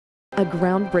A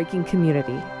groundbreaking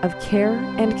community of care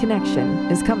and connection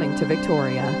is coming to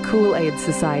Victoria. Kool-Aid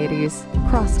Society's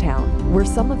Crosstown, where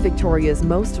some of Victoria's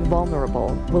most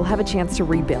vulnerable will have a chance to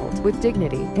rebuild with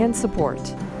dignity and support.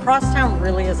 Crosstown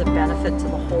really is a benefit to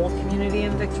the whole community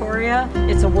in Victoria.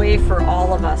 It's a way for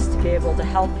all of us to be able to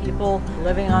help people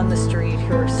living on the street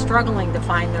who are struggling to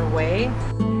find their way.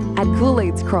 At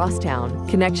Kool-Aid's Crosstown,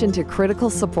 connection to critical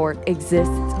support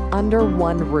exists under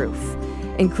one roof,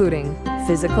 including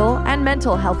physical and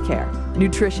mental health care,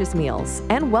 nutritious meals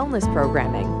and wellness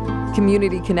programming,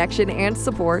 community connection and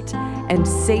support, and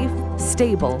safe,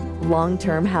 stable,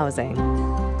 long-term housing.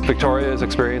 Victoria is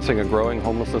experiencing a growing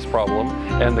homelessness problem,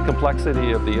 and the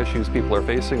complexity of the issues people are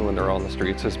facing when they're on the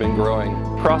streets has been growing.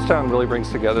 Crosstown really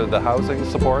brings together the housing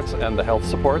supports and the health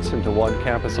supports into one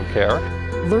campus of care.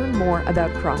 Learn more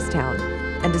about Crosstown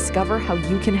and discover how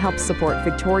you can help support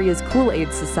Victoria's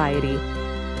Kool-Aid Society